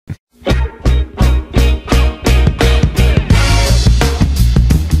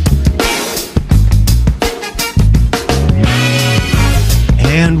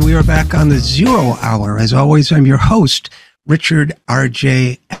we are back on the Zero Hour. As always, I'm your host, Richard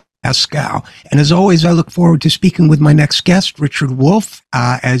RJ Eskow. And as always, I look forward to speaking with my next guest, Richard Wolff.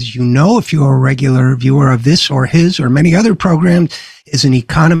 As you know, if you are a regular viewer of this or his or many other programs, is an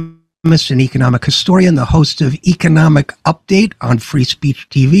economist and economic historian, the host of Economic Update on Free Speech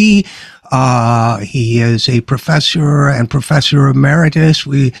TV. He is a professor and professor emeritus.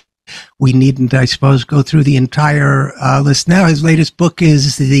 We needn't, I suppose, go through the entire list now. His latest book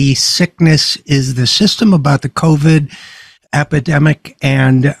is The Sickness is the System, about the COVID epidemic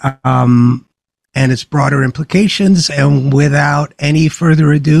and its broader implications. And without any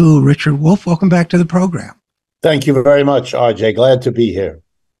further ado, Richard Wolff, welcome back to the program. Thank you very much, RJ. Glad to be here.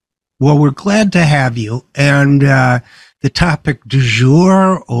 Well, we're glad to have you. And the topic du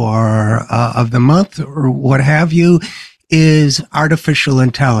jour or of the month or what have you is artificial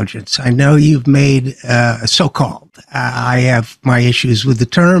intelligence. I know you've made so-called. I have my issues with the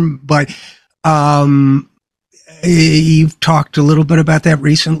term, but you've talked a little bit about that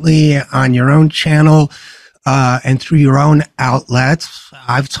recently on your own channel and through your own outlets.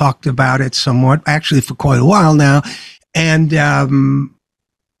 I've talked about it somewhat, actually for quite a while now. And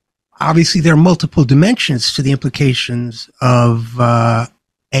obviously there are multiple dimensions to the implications of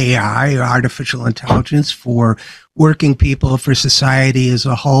AI, or artificial intelligence, for working people, for society as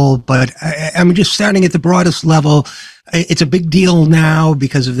a whole. But I'm just starting at the broadest level. It's a big deal now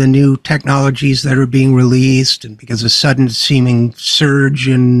because of the new technologies that are being released and because of sudden seeming surge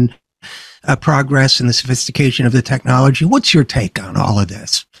in progress and the sophistication of the technology. What's your take on all of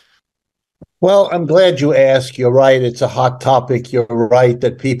this? Well, I'm glad you asked. You're right. It's a hot topic. You're right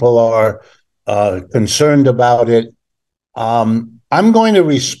that people are concerned about it. I'm going to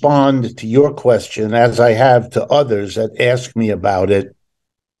respond to your question, as I have to others that ask me about it,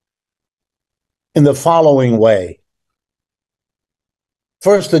 in the following way.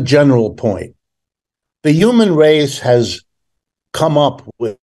 First, a general point. The human race has come up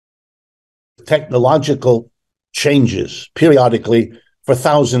with technological changes periodically for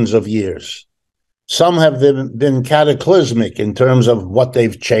thousands of years. Some have been cataclysmic in terms of what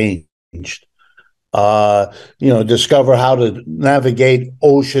they've changed. Discover how to navigate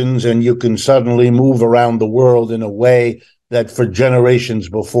oceans, and you can suddenly move around the world in a way that for generations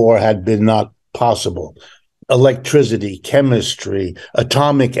before had been not possible. Electricity, chemistry,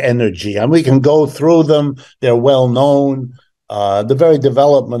 atomic energy, and we can go through them. They're well known. The very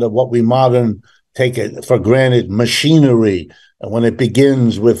development of what we modern take it for granted, machinery, and when it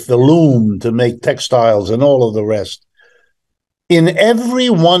begins with the loom to make textiles and all of the rest. In every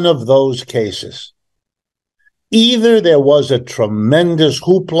one of those cases, either there was a tremendous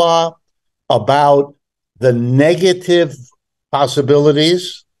hoopla about the negative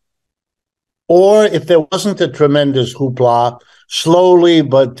possibilities, or if there wasn't a tremendous hoopla, slowly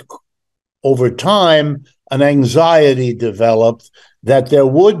but over time, an anxiety developed that there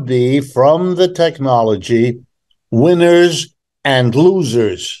would be, from the technology, winners and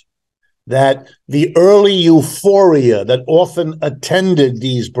losers, that the early euphoria that often attended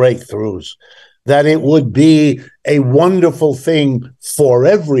these breakthroughs, that it would be a wonderful thing for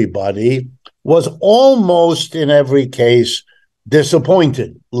everybody, was almost in every case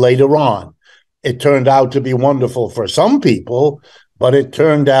disappointed later on. It turned out to be wonderful for some people, but it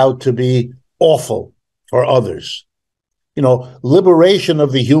turned out to be awful for others. Liberation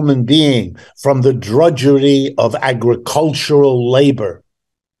of the human being from the drudgery of agricultural labor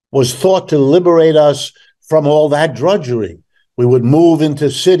was thought to liberate us from all that drudgery. We would move into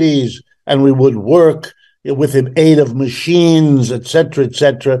cities and we would work with the aid of machines, et cetera, et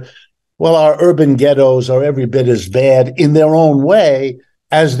cetera. Well, our urban ghettos are every bit as bad in their own way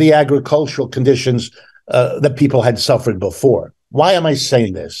as the agricultural conditions that people had suffered before. Why am I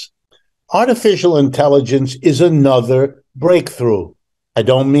saying this? Artificial intelligence is another breakthrough. I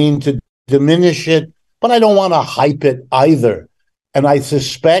don't mean to diminish it, but I don't want to hype it either. And I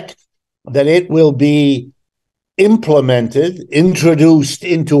suspect that it will be implemented, introduced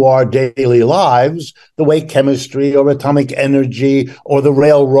into our daily lives the way chemistry or atomic energy or the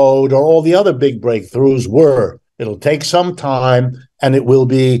railroad or all the other big breakthroughs were. It'll take some time, and it will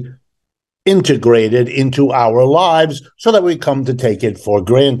be integrated into our lives so that we come to take it for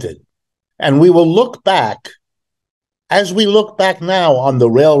granted. And we will look back, as we look back now on the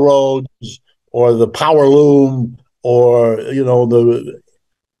railroads or the power loom or, the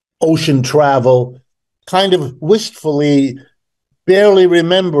ocean travel, kind of wistfully, barely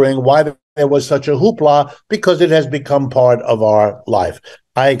remembering why there was such a hoopla, because it has become part of our life.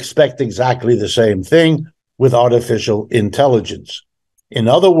 I expect exactly the same thing with artificial intelligence. In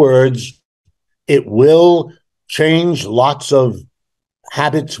other words, it will change lots of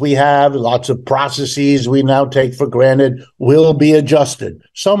habits we have, lots of processes we now take for granted will be adjusted,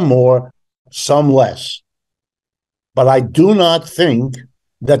 some more, some less. But I do not think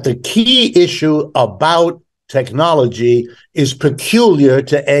that the key issue about technology is peculiar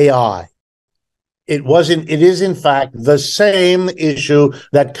to AI. It is in fact the same issue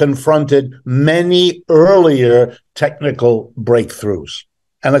that confronted many earlier technical breakthroughs.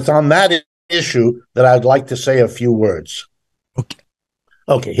 And it's on that issue that I'd like to say a few words.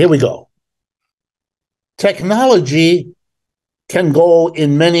 Okay, here we go. Technology can go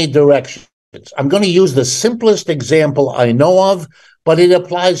in many directions. I'm going to use the simplest example I know of, but it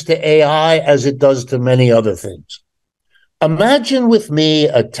applies to AI as it does to many other things. Imagine with me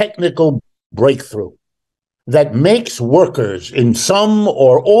a technical breakthrough that makes workers in some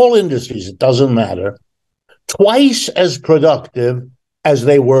or all industries, it doesn't matter, twice as productive as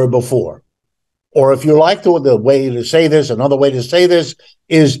they were before. Or if you like the way to say this, another way to say this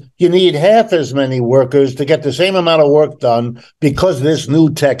is you need half as many workers to get the same amount of work done because this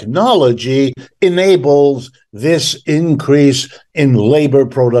new technology enables this increase in labor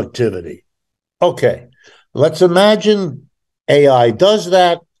productivity. Okay, let's imagine AI does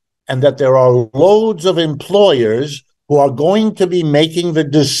that and that there are loads of employers who are going to be making the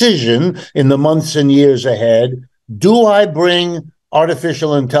decision in the months and years ahead, do I bring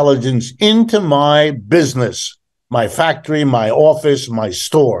artificial intelligence into my business, my factory, my office, my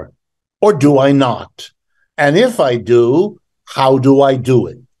store, or do I not? And if I do, how do I do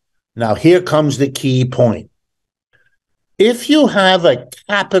it? Now, here comes the key point. If you have a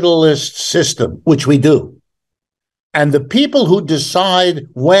capitalist system, which we do, and the people who decide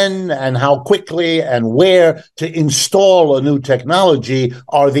when and how quickly and where to install a new technology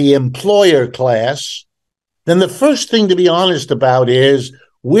are the employer class, then the first thing to be honest about is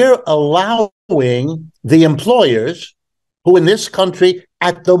we're allowing the employers who in this country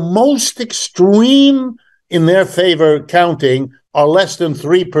at the most extreme in their favor counting are less than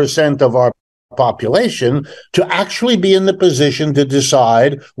 3% of our population to actually be in the position to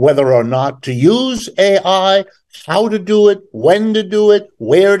decide whether or not to use AI, how to do it, when to do it,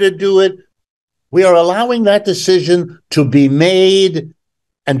 where to do it. We are allowing that decision to be made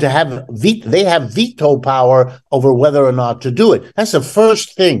and to have they have veto power over whether or not to do it. That's the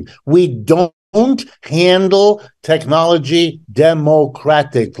first thing. We don't handle technology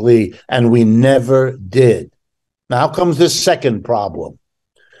democratically, and we never did. Now comes the second problem.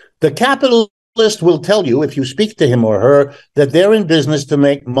 The capitalist will tell you, if you speak to him or her, that they're in business to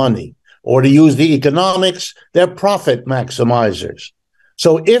make money, or to use the economics, they're profit maximizers.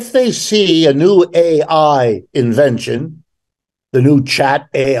 So if they see a new AI invention, the new chat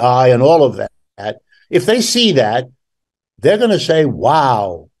AI and all of that, if they see that, they're going to say,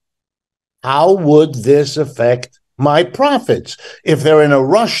 wow, how would this affect my profits? If they're in a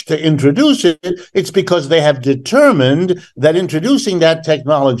rush to introduce it, it's because they have determined that introducing that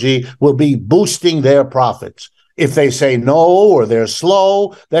technology will be boosting their profits. If they say no or they're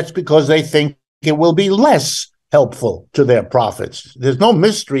slow, that's because they think it will be less helpful to their profits. There's no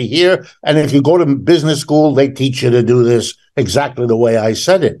mystery here. And if you go to business school, they teach you to do this exactly the way I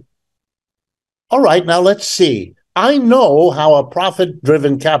said it. All right, now let's see. I know how a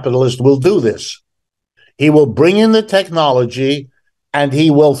profit-driven capitalist will do this. He will bring in the technology and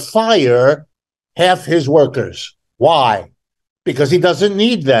he will fire half his workers. Why? Because he doesn't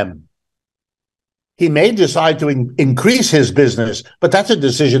need them. He may decide to increase his business, but that's a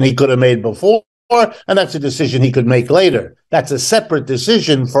decision he could have made before, and that's a decision he could make later. That's a separate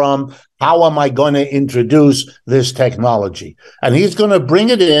decision from how am I going to introduce this technology? And he's going to bring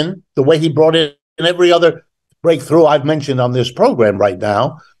it in the way he brought it in every other breakthrough I've mentioned on this program right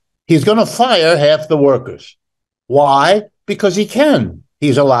now. He's going to fire half the workers. Why? Because he can.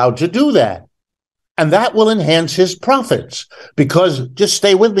 He's allowed to do that. And that will enhance his profits, because just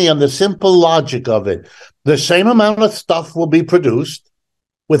stay with me on the simple logic of it. The same amount of stuff will be produced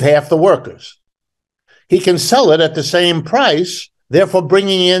with half the workers. He can sell it at the same price, therefore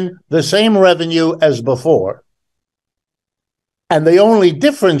bringing in the same revenue as before. And the only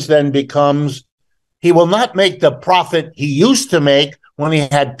difference then becomes he will not make the profit he used to make when he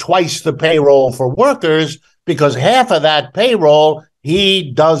had twice the payroll for workers, because half of that payroll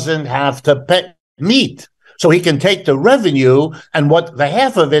he doesn't have to meet. So he can take the revenue and what the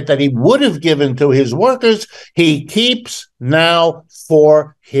half of it that he would have given to his workers, he keeps now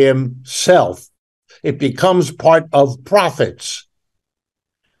for himself. It becomes part of profits.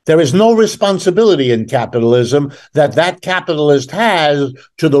 There is no responsibility in capitalism that capitalist has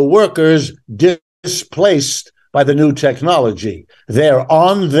to the workers displaced by the new technology. They're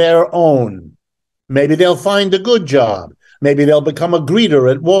on their own. Maybe they'll find a good job. Maybe they'll become a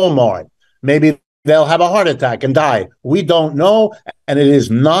greeter at Walmart. Maybe they'll have a heart attack and die. We don't know, and it is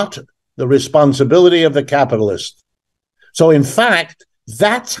not the responsibility of the capitalist. So, in fact,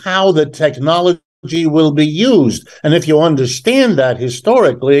 that's how the technology will be used. And if you understand that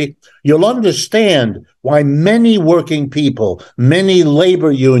historically, you'll understand why many working people, many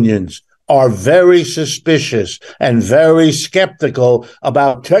labor unions are very suspicious and very skeptical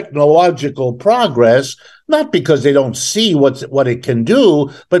about technological progress, not because they don't see what it can do,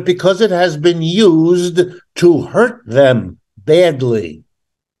 but because it has been used to hurt them badly.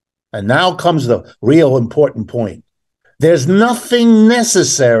 And now comes the real important point. There's nothing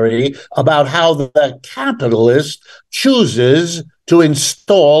necessary about how the capitalist chooses to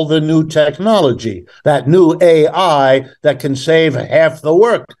install the new technology, that new AI that can save half the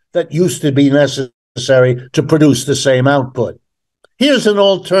work that used to be necessary to produce the same output. Here's an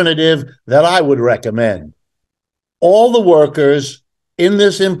alternative that I would recommend. All the workers in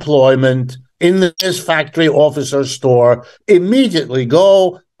this employment, in this factory, office, or store, immediately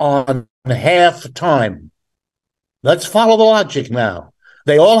go on half time. Let's follow the logic now.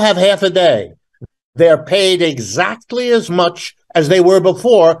 They all have half a day. They're paid exactly as much as they were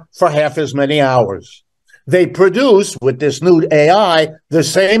before for half as many hours. They produce, with this new AI, the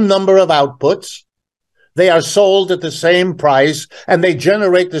same number of outputs. They are sold at the same price, and they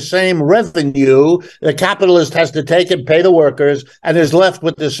generate the same revenue. The capitalist has to take and pay the workers and is left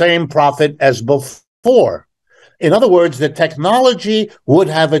with the same profit as before. In other words, the technology would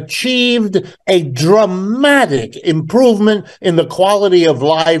have achieved a dramatic improvement in the quality of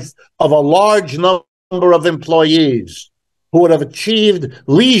life of a large number of employees who would have achieved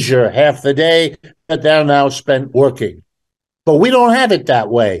leisure half the day that they're now spent working. But we don't have it that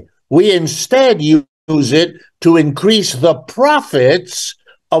way. We instead use it to increase the profits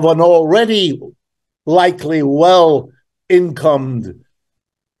of an already likely well-incomed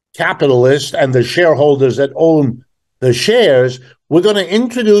capitalist and the shareholders that own the shares. We're going to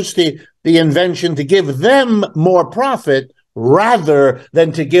introduce the invention to give them more profit rather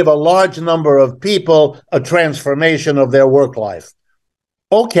than to give a large number of people a transformation of their work life.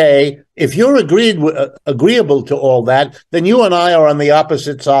 Okay, if you're agreeable to all that, then you and I are on the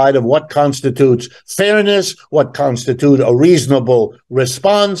opposite side of what constitutes fairness, what constitutes a reasonable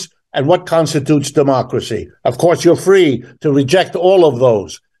response, and what constitutes democracy. Of course, you're free to reject all of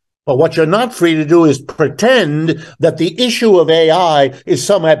those. But what you're not free to do is pretend that the issue of AI is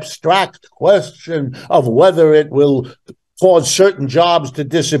some abstract question of whether it will cause certain jobs to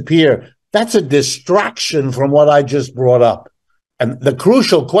disappear. That's a distraction from what I just brought up. And the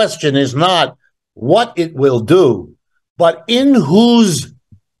crucial question is not what it will do, but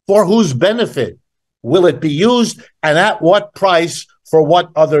for whose benefit will it be used, and at what price for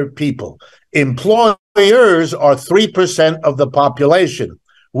what other people. Employers are 3% of the population.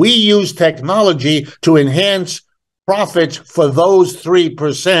 We use technology to enhance profits for those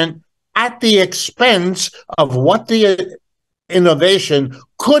 3% at the expense of what the innovation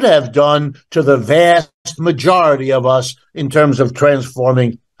could have done to the vast majority of us in terms of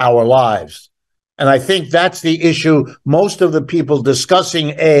transforming our lives. And I think that's the issue most of the people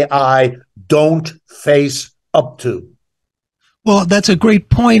discussing AI don't face up to. Well, that's a great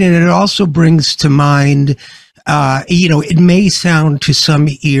point, and it also brings to mind, it may sound to some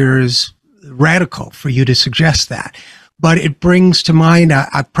ears radical for you to suggest that, but it brings to mind,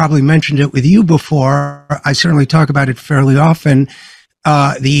 I've probably mentioned it with you before, I certainly talk about it fairly often,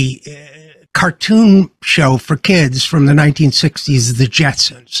 the cartoon show for kids from the 1960s, The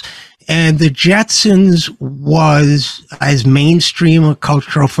Jetsons. And The Jetsons was as mainstream a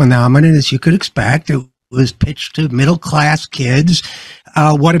cultural phenomenon as you could expect. It was pitched to middle-class kids,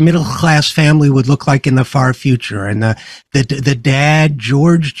 what a middle-class family would look like in the far future. And the dad,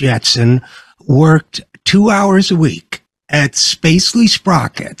 George Jetson, worked 2 hours a week at Spacely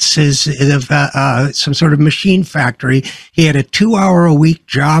Sprockets, some sort of machine factory. He had a 2-hour-a-week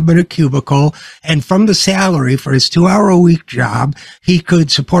job in a cubicle, and from the salary for his 2-hour-a-week job, he could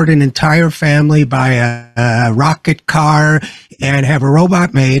support an entire family, buy a rocket car, and have a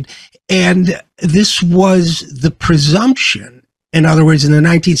robot made. And this was the presumption. In other words, in the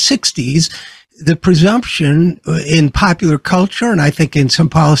 1960s, the presumption in popular culture, and I think in some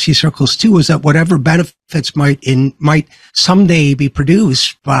policy circles too, was that whatever benefits might someday be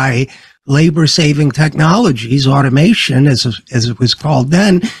produced by labor-saving technologies, automation, as it was called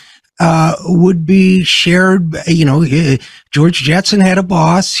then, would be shared. George Jetson had a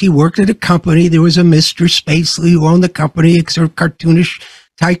boss. He worked at a company. There was a Mr. Spacely who owned the company, a sort of cartoonish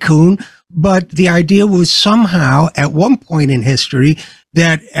tycoon. But the idea was somehow, at one point in history,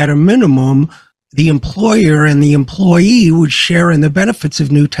 that at a minimum, the employer and the employee would share in the benefits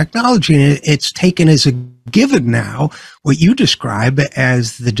of new technology. And it's taken as a given now, what you describe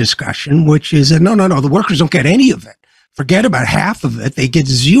as the discussion, which is that no, the workers don't get any of it. Forget about half of it. They get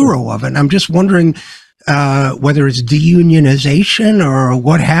zero of it. And I'm just wondering whether it's deunionization or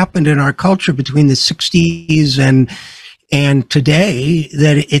what happened in our culture between the 60s and today,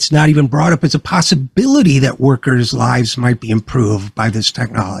 that it's not even brought up as a possibility that workers' lives might be improved by this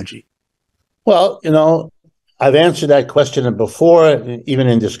technology. Well, I've answered that question before, even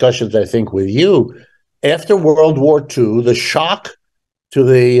in discussions, I think, with you. After World War II, the shock to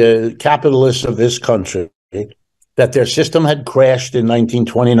the capitalists of this country, that their system had crashed in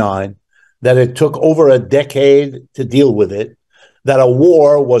 1929, that it took over a decade to deal with it, that a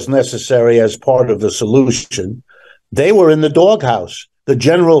war was necessary as part of the solution, they were in the doghouse. The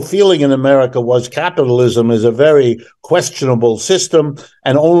general feeling in America was capitalism is a very questionable system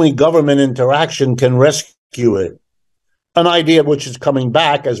and only government interaction can rescue it. An idea which is coming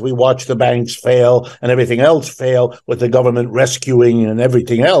back as we watch the banks fail and everything else fail with the government rescuing and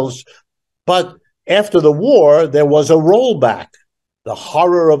everything else. But after the war, there was a rollback. The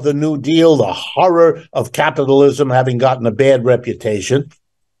horror of the New Deal, the horror of capitalism having gotten a bad reputation.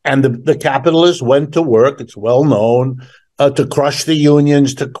 And the capitalists went to work, it's well known, to crush the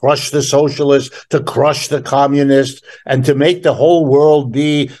unions, to crush the socialists, to crush the communists, and to make the whole world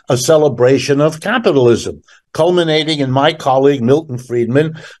be a celebration of capitalism, culminating in my colleague Milton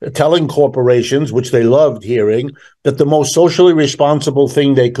Friedman telling corporations, which they loved hearing, that the most socially responsible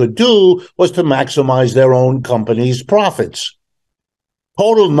thing they could do was to maximize their own company's profits.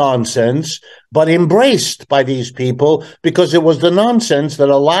 Total nonsense, but embraced by these people because it was the nonsense that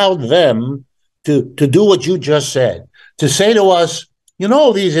allowed them to do what you just said. To say to us,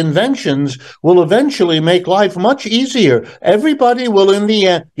 these inventions will eventually make life much easier. Everybody will in the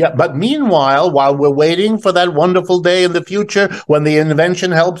end. Yeah, but meanwhile, while we're waiting for that wonderful day in the future when the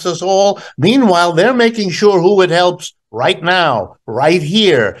invention helps us all, meanwhile, they're making sure who it helps right now, right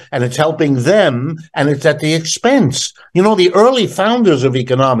here, and it's helping them, and it's at the expense. The early founders of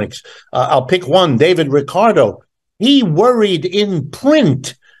economics, I'll pick one, David Ricardo, he worried in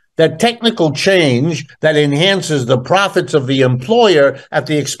print that technical change that enhances the profits of the employer at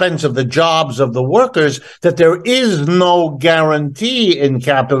the expense of the jobs of the workers, that there is no guarantee in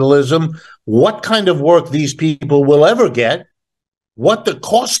capitalism what kind of work these people will ever get, what the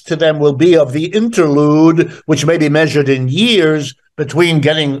cost to them will be of the interlude, which may be measured in years between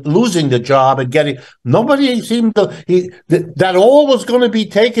losing the job and getting. Nobody seemed to, that all was going to be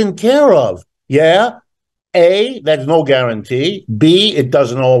taken care of. Yeah. A, there's no guarantee. B, it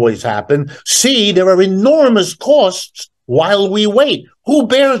doesn't always happen. C, there are enormous costs while we wait. Who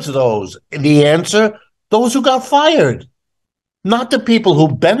bears those? The answer, those who got fired, not the people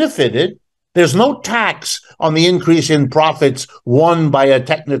who benefited. There's no tax on the increase in profits won by a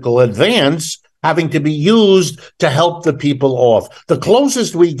technical advance having to be used to help the people off. The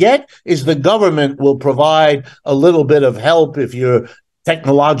closest we get is the government will provide a little bit of help if you're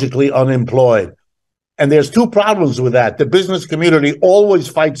technologically unemployed. And there's two problems with that. The business community always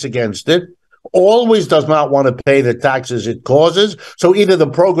fights against it, always does not want to pay the taxes it causes. So either the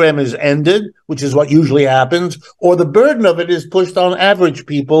program is ended, which is what usually happens, or the burden of it is pushed on average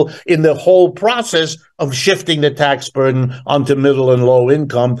people in the whole process of shifting the tax burden onto middle and low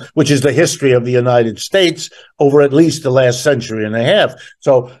income, which is the history of the United States over at least the last century and a half.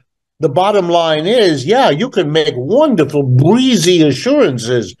 So the bottom line is, yeah, you can make wonderful, breezy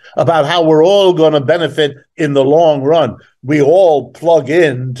assurances about how we're all going to benefit in the long run. We all plug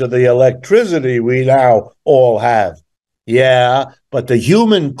in to the electricity we now all have. Yeah, but the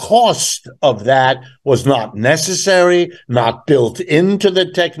human cost of that was not necessary, not built into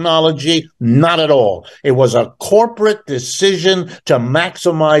the technology, not at all. It was a corporate decision to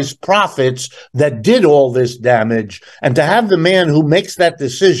maximize profits that did all this damage. And to have the man who makes that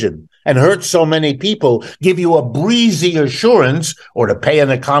decision and hurts so many people give you a breezy assurance, or to pay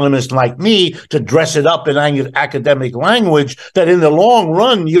an economist like me to dress it up in academic language, that in the long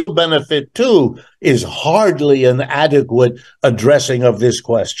run you benefit too, is hardly an adequate addressing of this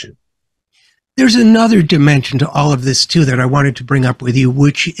question. There's another dimension to all of this too that I wanted to bring up with you,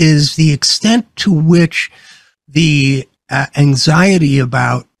 which is the extent to which the anxiety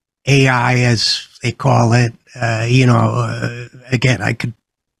about AI, as they call it, again, I could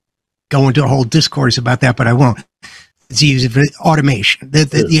go into a whole discourse about that, but I won't. It's easy for automation.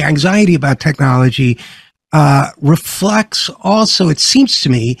 The anxiety about technology reflects also, it seems to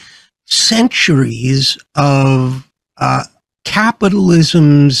me, centuries of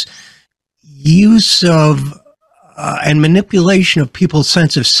capitalism's use of and manipulation of people's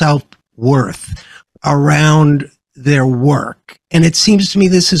sense of self self-worth around their work. And it seems to me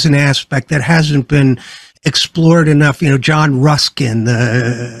this is an aspect that hasn't been explored enough. John Ruskin,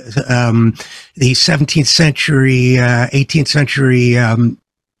 the 17th century, 18th century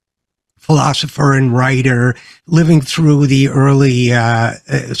philosopher and writer, living through the early,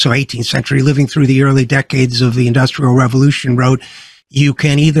 18th century, living through the early decades of the Industrial Revolution, wrote, you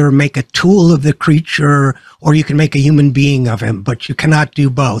can either make a tool of the creature or you can make a human being of him, but you cannot do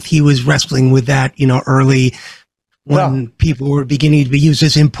both. He was wrestling with that, early, when people were beginning to be used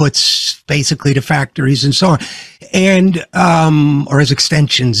as inputs basically to factories and so on, and or as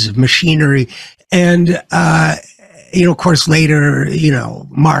extensions of machinery. And of course, later,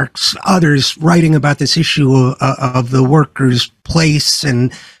 Marx, others writing about this issue of the worker's place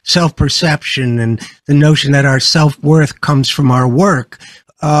and self-perception and the notion that our self-worth comes from our work.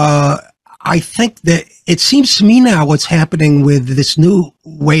 I think that it seems to me now what's happening with this new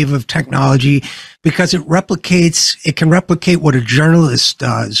wave of technology, because it can replicate what a journalist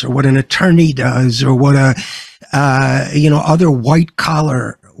does or what an attorney does or what other white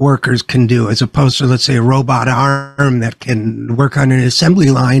collar workers can do, as opposed to, let's say, a robot arm that can work on an assembly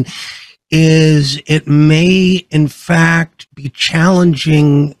line, is it may in fact be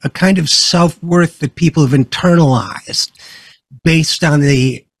challenging a kind of self-worth that people have internalized based on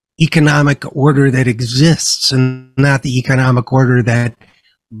the economic order that exists and not the economic order that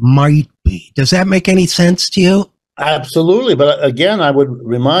might be. Does that make any sense to you? Absolutely. But again, I would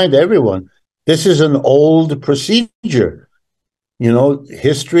remind everyone, this is an old procedure.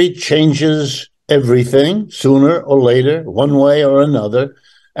 History changes everything sooner or later, one way or another.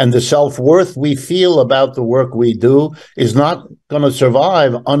 And the self-worth we feel about the work we do is not going to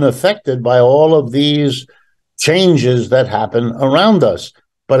survive unaffected by all of these changes that happen around us.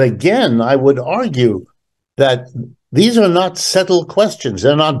 But again, I would argue that these are not settled questions.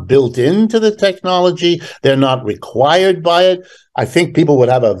 They're not built into the technology. They're not required by it. I think people would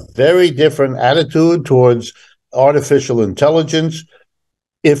have a very different attitude towards artificial intelligence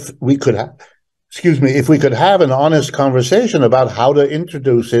if we could have an honest conversation about how to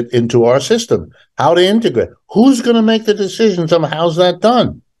introduce it into our system, how to integrate. Who's going to make the decisions on how's that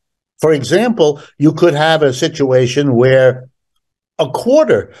done? For example, you could have a situation where a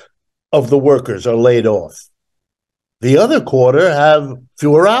quarter of the workers are laid off. The other quarter have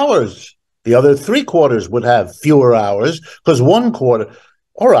fewer hours. The other 3/4 would have fewer hours because 1/4.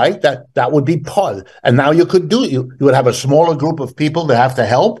 All right, that would be part. And now you could do it. You would have a smaller group of people that have to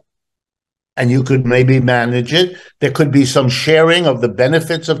help, and you could maybe manage it. There could be some sharing of the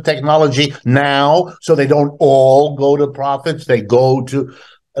benefits of technology now, so they don't all go to profits. They go to,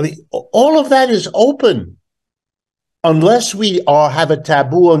 all of that is open, unless we have a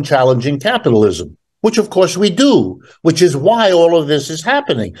taboo on challenging capitalism, which of course we do, which is why all of this is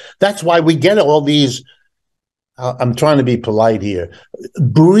happening. That's why we get all these, I'm trying to be polite here,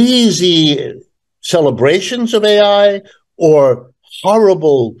 breezy celebrations of AI or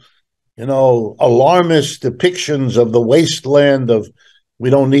horrible, alarmist depictions of the wasteland of, we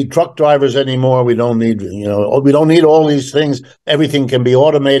don't need truck drivers anymore. We don't need, we don't need all these things. Everything can be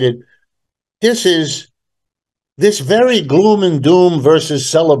automated. This very gloom and doom versus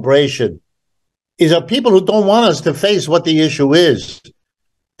celebration is of people who don't want us to face what the issue is.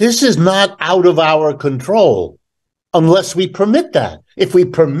 This is not out of our control unless we permit that. If we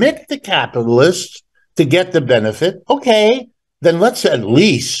permit the capitalists to get the benefit, okay, then let's at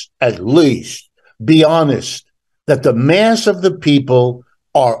least be honest that the mass of the people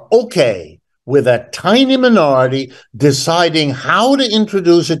are okay with a tiny minority deciding how to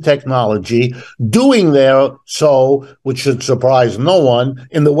introduce a technology, doing so, which should surprise no one,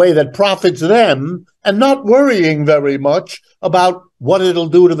 in the way that profits them, and not worrying very much about what it'll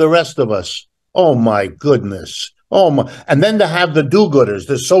do to the rest of us. Oh, my goodness. Oh, my. And then to have the do-gooders,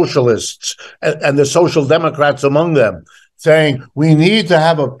 the socialists, and the social democrats among them, saying we need to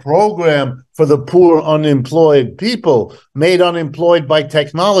have a program for the poor unemployed people made unemployed by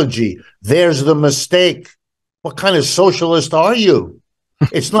technology. There's the mistake. What kind of socialist are you?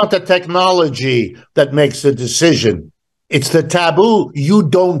 It's not the technology that makes the decision. It's the taboo you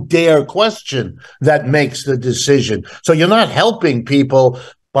don't dare question that makes the decision. So you're not helping people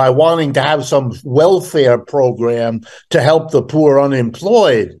by wanting to have some welfare program to help the poor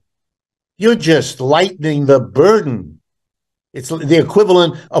unemployed. You're just lightening the burden. It's the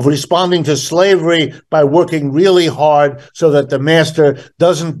equivalent of responding to slavery by working really hard so that the master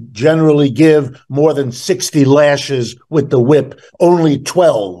doesn't generally give more than 60 lashes with the whip, only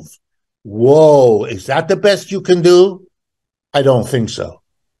 12. Whoa, is that the best you can do? I don't think so.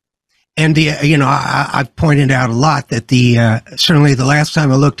 And I've pointed out a lot that certainly the last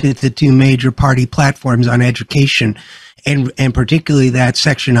time I looked at the two major party platforms on education, and particularly that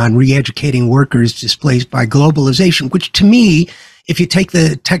section on re-educating workers displaced by globalization, which to me, if you take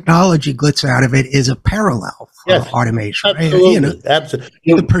the technology glitz out of it, is a parallel for automation. Absolutely, absolutely.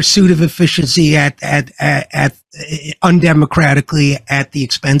 The pursuit of efficiency at undemocratically at the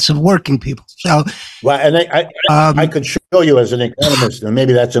expense of working people. So, well, and I could show you as an economist, and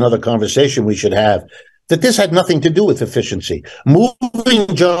maybe that's another conversation we should have, that this had nothing to do with efficiency.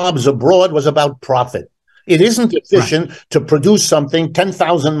 Moving jobs abroad was about profit. It isn't efficient to produce something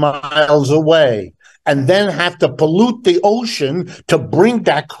 10,000 miles away and then have to pollute the ocean to bring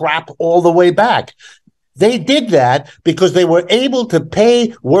that crap all the way back. They did that because they were able to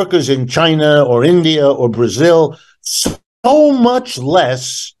pay workers in China or India or Brazil so much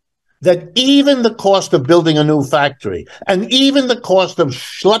less that even the cost of building a new factory and even the cost of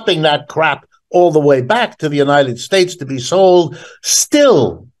schlepping that crap all the way back to the United States to be sold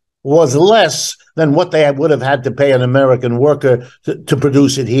still was less than what they would have had to pay an American worker to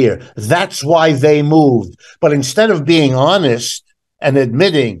produce it here. That's why they moved. But instead of being honest and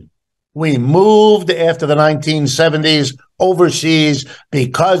admitting we moved after the 1970s overseas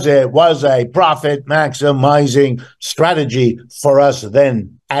because it was a profit-maximizing strategy for us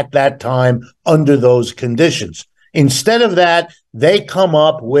then at that time under those conditions. Instead of that, they come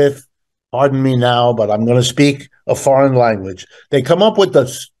up with, pardon me now, but I'm going to speak a foreign language. They come up with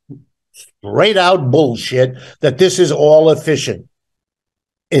the straight out bullshit that this is all efficient.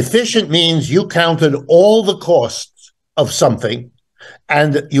 Efficient means you counted all the costs of something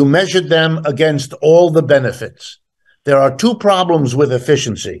and you measured them against all the benefits. There are two problems with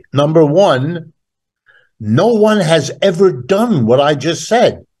efficiency. Number one, no one has ever done what I just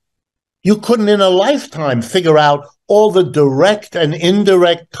said. You couldn't in a lifetime figure out all the direct and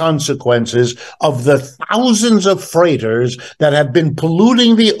indirect consequences of the thousands of freighters that have been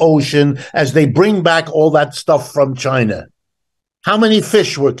polluting the ocean as they bring back all that stuff from China. How many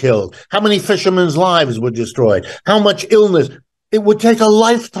fish were killed? How many fishermen's lives were destroyed? How much illness? It would take a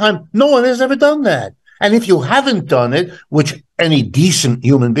lifetime. No one has ever done that. And if you haven't done it, which any decent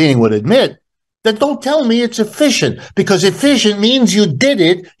human being would admit, then don't tell me it's efficient, because efficient means you did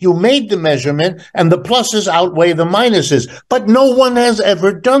it, you made the measurement, and the pluses outweigh the minuses. But no one has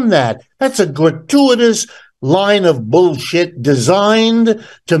ever done that. That's a gratuitous line of bullshit designed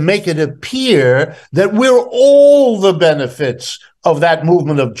to make it appear that we're all the benefits of that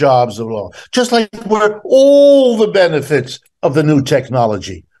movement of jobs along, just like we're all the benefits of the new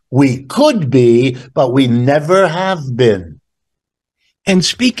technology. We could be, but we never have been. And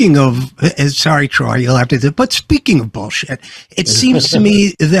speaking of, sorry, Troy, you'll have to do, but speaking of bullshit, it seems to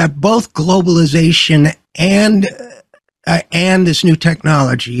me that both globalization and this new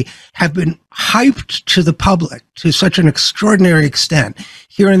technology have been hyped to the public to such an extraordinary extent.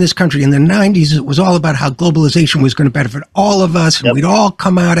 Here in this country in the 90s, it was all about how globalization was going to benefit all of us, and we'd all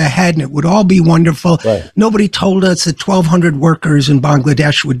come out ahead and it would all be wonderful. Right. Nobody told us that 1,200 workers in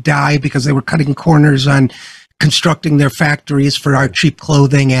Bangladesh would die because they were cutting corners on constructing their factories for our cheap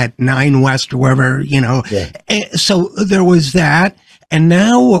clothing at 9 West or wherever, So there was that. And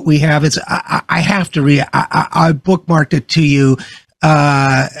now what we have is, I have to read, I bookmarked it to you,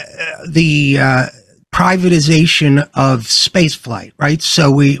 the privatization of space flight, right? So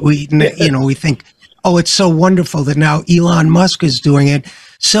we think, oh, it's so wonderful that now Elon Musk is doing it.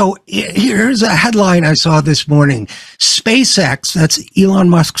 So here's a headline I saw this morning. SpaceX, that's Elon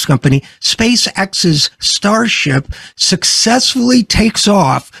Musk's company, SpaceX's Starship successfully takes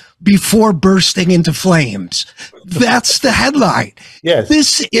off before bursting into flames. That's the headline. Yes.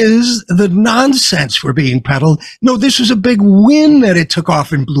 This is the nonsense we're being peddled. No, this was a big win that it took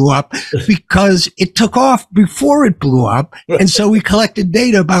off and blew up, because it took off before it blew up. And so we collected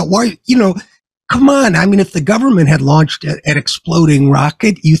data about why, come on. I mean, if the government had launched an exploding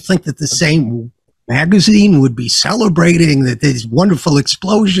rocket, you think that the same magazine would be celebrating that this wonderful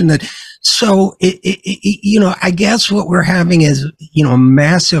explosion. So, I guess what we're having is, a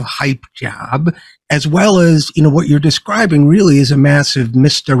massive hype job, as well as, what you're describing really is a massive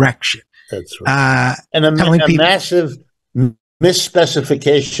misdirection. That's right. And a massive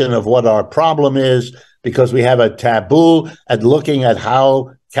misspecification of what our problem is, because we have a taboo at looking at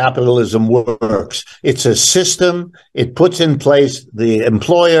how capitalism works. It's a system. It puts in place the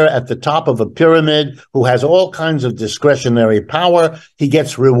employer at the top of a pyramid who has all kinds of discretionary power. He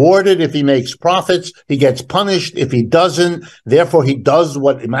gets rewarded if he makes profits. He gets punished if he doesn't. Therefore, he does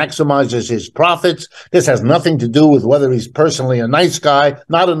what maximizes his profits. This has nothing to do with whether he's personally a nice guy,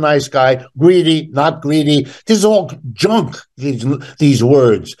 not a nice guy, greedy, not greedy. This is all junk, these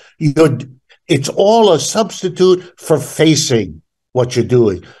words. It's all a substitute for facing what you're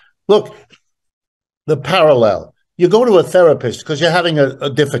doing. Look, the parallel. You go to a therapist because you're having a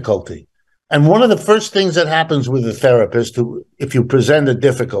difficulty. And one of the first things that happens with a therapist, if you present a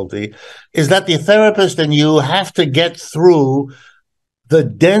difficulty, is that the therapist and you have to get through the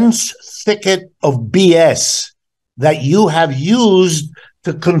dense thicket of BS that you have used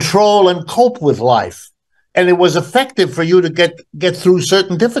to control and cope with life. And it was effective for you to get through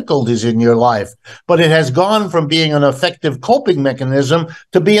certain difficulties in your life. But it has gone from being an effective coping mechanism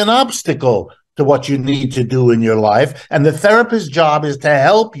to be an obstacle to what you need to do in your life. And the therapist's job is to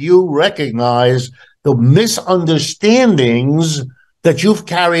help you recognize the misunderstandings that you've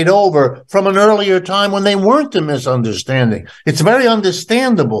carried over from an earlier time when they weren't a misunderstanding. It's very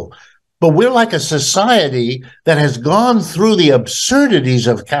understandable. But we're like a society that has gone through the absurdities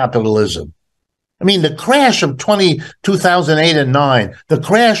of capitalism. I mean, the crash of 2008 and 9, the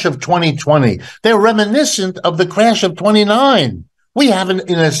crash of 2020, they're reminiscent of the crash of 29. We haven't,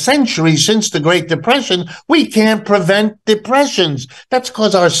 in a century since the Great Depression, we can't prevent depressions. That's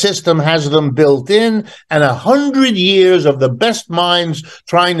because our system has them built in, and 100 years of the best minds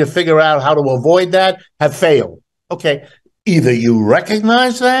trying to figure out how to avoid that have failed. Okay, either you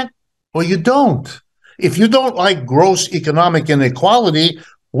recognize that or you don't. If you don't like gross economic inequality,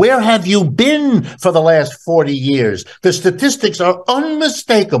 where have you been for the last 40 years? The statistics are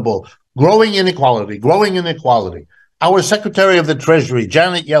unmistakable. Growing inequality, growing inequality. Our Secretary of the Treasury,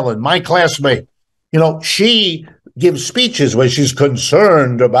 Janet Yellen, my classmate, she gives speeches where she's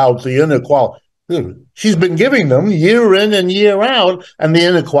concerned about the inequality. She's been giving them year in and year out, and the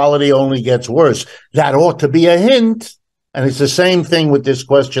inequality only gets worse. That ought to be a hint. And it's the same thing with this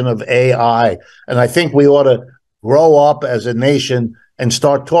question of AI. And I think we ought to grow up as a nation and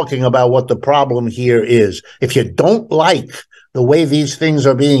start talking about what the problem here is. If you don't like the way these things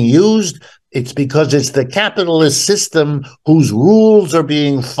are being used, it's because it's the capitalist system whose rules are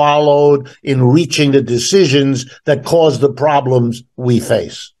being followed in reaching the decisions that cause the problems we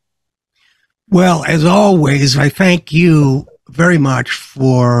face. Well, as always, I thank you very much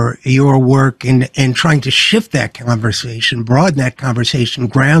for your work in trying to shift that conversation, broaden that conversation,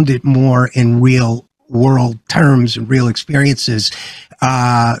 ground it more in real world terms and real experiences.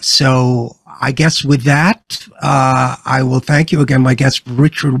 So I guess with that, I will thank you again, my guest,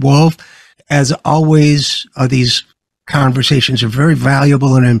 Richard Wolff. As always, these conversations are very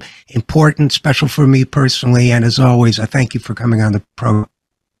valuable and important, special for me personally. And as always, I thank you for coming on the program.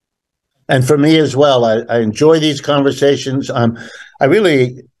 And for me as well, I enjoy these conversations. I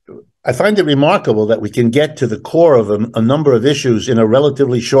find it remarkable that we can get to the core of a number of issues in a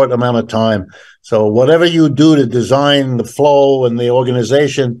relatively short amount of time. So whatever you do to design the flow and the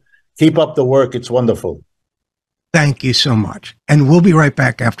organization, keep up the work. It's wonderful. Thank you so much. And we'll be right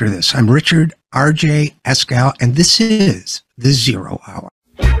back after this. I'm Richard RJ Eskow, and this is The Zero Hour.